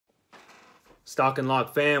Stock and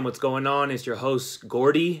Lock fam, what's going on? It's your host,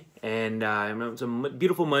 Gordy, and it's a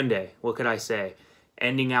beautiful Monday. What could I say?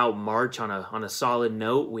 Ending out March on a solid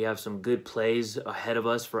note. We have some good plays ahead of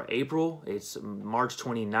us for April. It's March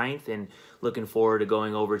 29th, and looking forward to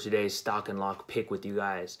going over today's Stock and Lock pick with you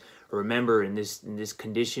guys. Remember, in this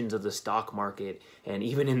conditions of the stock market, and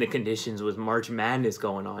even in the conditions with March Madness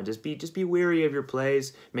going on, just be wary of your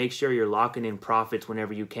plays. Make sure you're locking in profits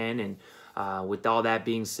whenever you can, and with all that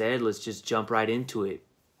being said, let's just jump right into it.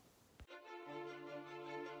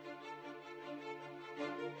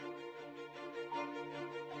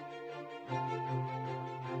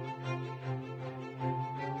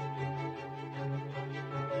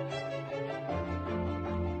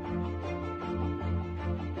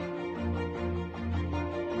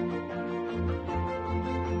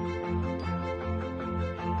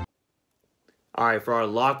 All right, for our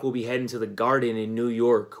lock, we'll be heading to the Garden in New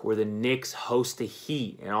York, where the Knicks host the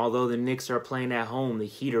Heat. And although the Knicks are playing at home, the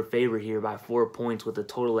Heat are favored here by 4 points with a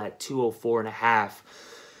total at 204.5.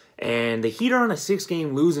 And the Heat are on a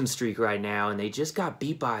 6-game losing streak right now, and they just got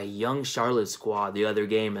beat by a young Charlotte squad the other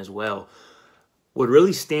game as well. What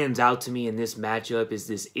really stands out to me in this matchup is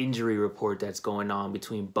this injury report that's going on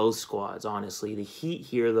between both squads, honestly. The Heat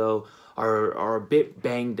here, though, are a bit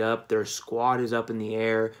banged up. Their squad is up in the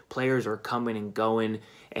air. Players are coming and going.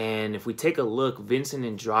 And if we take a look, Vincent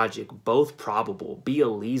and Dragic, both probable.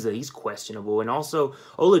 Bielisa, he's questionable. And also,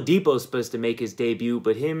 Oladipo's supposed to make his debut,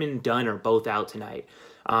 but him and Dunn are both out tonight.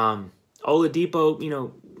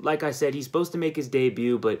 Oladipo, like I said, he's supposed to make his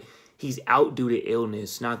debut, but he's out due to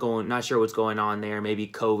illness. Not sure what's going on there. Maybe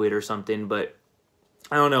COVID or something. But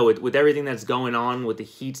I don't know. With everything that's going on with the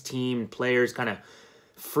Heat's team, players kind of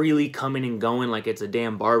freely coming and going like it's a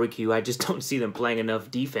damn barbecue, I just don't see them playing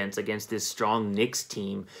enough defense against this strong Knicks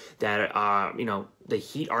team that the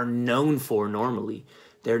Heat are known for normally.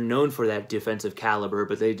 They're known for that defensive caliber,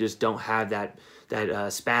 but they just don't have that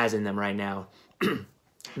spaz in them right now.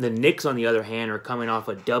 The Knicks, on the other hand, are coming off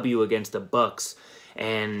a W against the Bucks.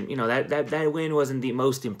 And, that win wasn't the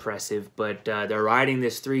most impressive, but they're riding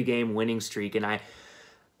this 3-game winning streak. And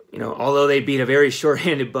although they beat a very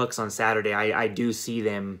short-handed Bucks on Saturday, I do see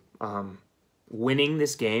them winning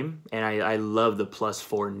this game. And I love the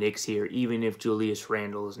 +4 Knicks here, even if Julius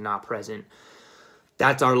Randle is not present.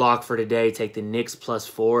 That's our lock for today. Take the Knicks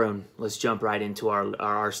 +4, and let's jump right into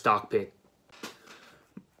our stock pick.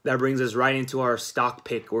 That brings us right into our stock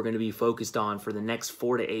pick we're going to be focused on for the next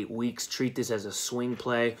 4 to 8 weeks. Treat this as a swing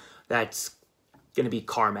play. That's going to be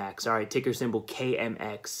CarMax. All right, ticker symbol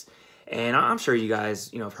KMX. And I'm sure you guys,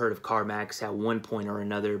 have heard of CarMax at one point or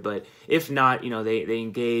another. But if not, they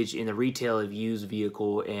engage in the retail of used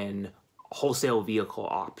vehicle and wholesale vehicle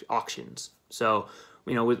auctions. So,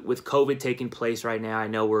 with COVID taking place right now, I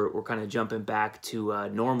know we're kind of jumping back to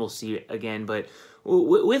normalcy again. But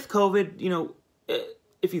with COVID,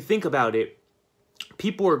 if you think about it,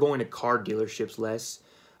 people are going to car dealerships less.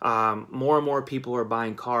 More and more people are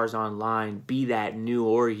buying cars online, be that new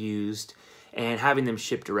or used, and having them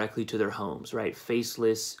shipped directly to their homes, right?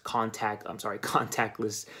 Contactless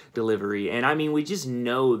delivery. And we just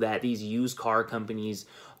know that these used car companies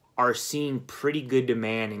are seeing pretty good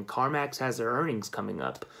demand, and CarMax has their earnings coming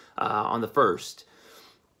up on the 1st.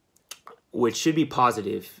 Which should be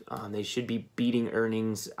positive. They should be beating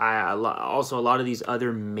earnings. Also, a lot of these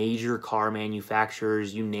other major car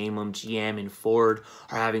manufacturers, you name them, GM and Ford,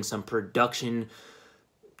 are having some production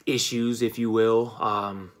issues, if you will,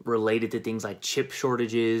 related to things like chip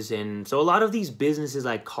shortages. And so a lot of these businesses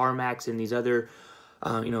like CarMax and these other,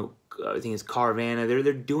 I think it's Carvana,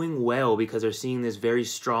 they're doing well because they're seeing this very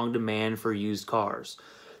strong demand for used cars.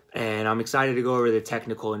 And I'm excited to go over the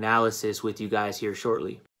technical analysis with you guys here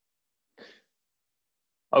shortly.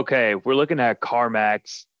 Okay, we're looking at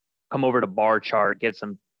CarMax. Come over to bar chart, get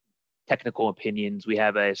some technical opinions. We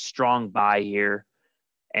have a strong buy here.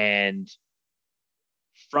 And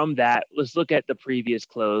from that, let's look at the previous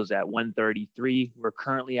close at 133. We're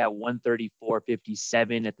currently at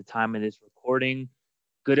 134.57 at the time of this recording.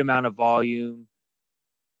 Good amount of volume.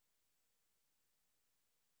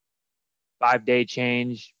 5-day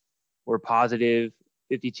change. We're positive.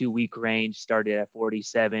 52-week range started at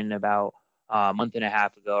 47 about a month and a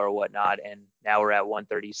half ago or whatnot, and now we're at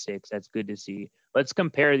 136. That's good to see. Let's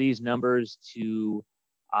compare these numbers to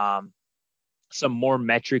some more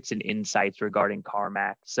metrics and insights regarding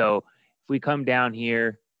CarMax. So if we come down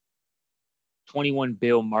here, 21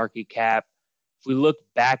 bill market cap. If we look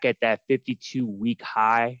back at that 52-week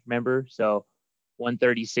high, remember, so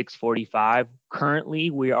 136.45.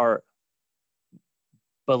 Currently, we are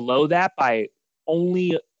below that by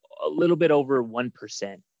only a little bit over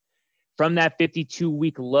 1%. From that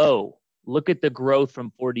 52-week low, Look at the growth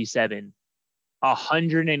from 47,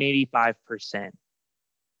 185%.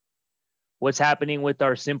 What's happening with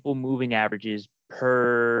our simple moving averages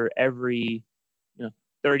per every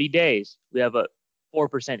 30 days? We have a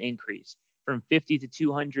 4% increase from 50 to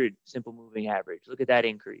 200 simple moving average. Look at that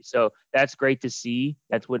increase. So that's great to see.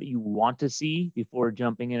 That's what you want to see before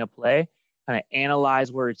jumping in a play. Kind of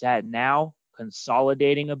analyze where it's at now,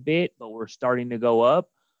 consolidating a bit, but we're starting to go up.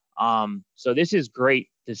 So this is great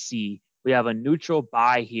to see. We have a neutral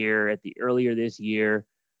buy here at the earlier this year.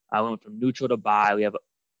 I went from neutral to buy. We have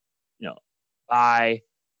buy,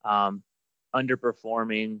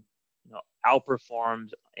 underperforming,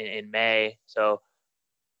 outperformed in May. So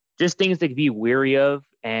just things to be wary of.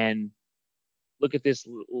 And look at this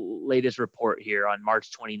latest report here on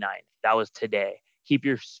March 29th. That was today. Keep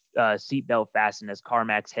your seatbelt fastened as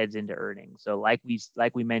CarMax heads into earnings. So like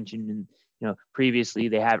we mentioned previously,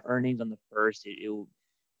 they have earnings on the first. It'll,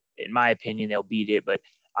 in my opinion, they'll beat it. But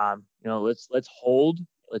let's hold.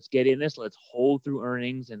 Let's get in this. Let's hold through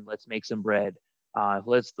earnings and let's make some bread.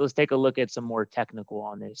 Let's take a look at some more technical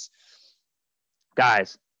on this,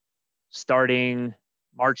 guys. Starting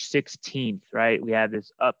March 16th, right? We have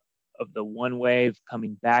this up of the one wave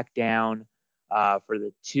coming back down for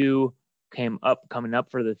the two, coming up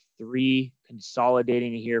for the three,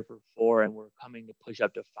 consolidating here for four, and we're coming to push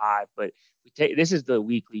up to five. But this is the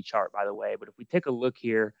weekly chart, by the way. But if we take a look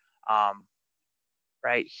here,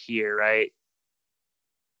 right here, right?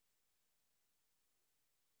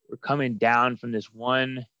 We're coming down from this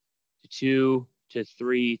 1 to 2 to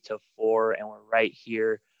 3 to 4, and we're right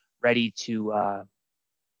here ready to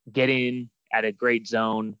get in at a great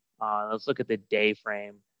zone. Let's look at the day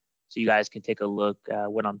frame so you guys can take a look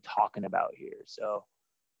what I'm talking about here. So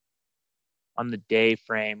on the day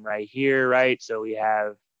frame right here, right? So we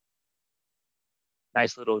have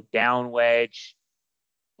nice little down wedge,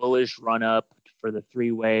 bullish run up for the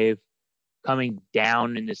three wave, coming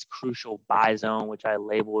down in this crucial buy zone, which I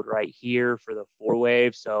labeled right here for the four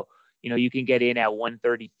wave. So, you can get in at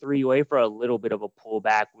 133 wait for a little bit of a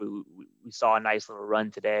pullback. We saw a nice little run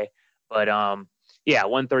today, but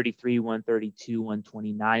 133, 132,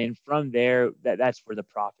 129. And from there, that's where the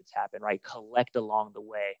profits happen, right? Collect along the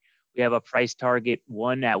way. We have a price target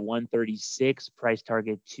 1 at 136, price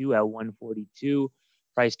target 2 at 142,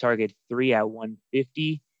 price target 3 at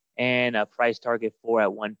 150, and a price target 4 at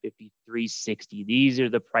 153.60. These are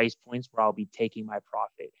the price points where I'll be taking my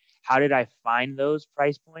profit. How did I find those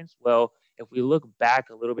price points? Well, if we look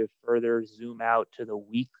back a little bit further, zoom out to the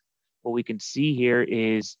week, what we can see here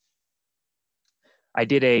is I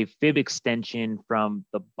did a fib extension from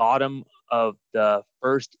the bottom of the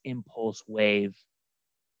first impulse wave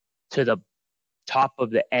to the top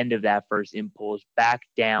of the end of that first impulse, back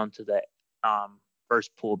down to the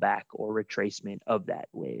first pullback or retracement of that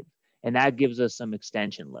wave. And that gives us some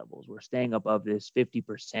extension levels. We're staying above this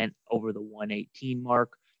 50% over the 118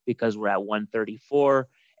 mark because we're at 134.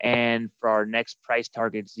 And for our next price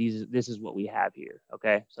targets, this is what we have here.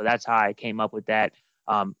 Okay. So that's how I came up with that.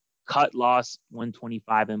 Cut loss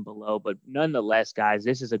 125 and below. But nonetheless, guys,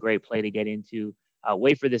 this is a great play to get into.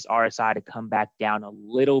 Wait for this RSI to come back down a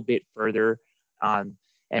little bit further.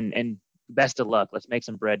 And best of luck. Let's make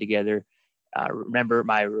some bread together. Remember,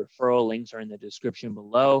 my referral links are in the description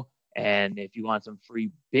below. And if you want some free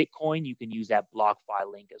Bitcoin, you can use that BlockFi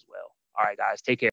link as well. All right, guys, take care.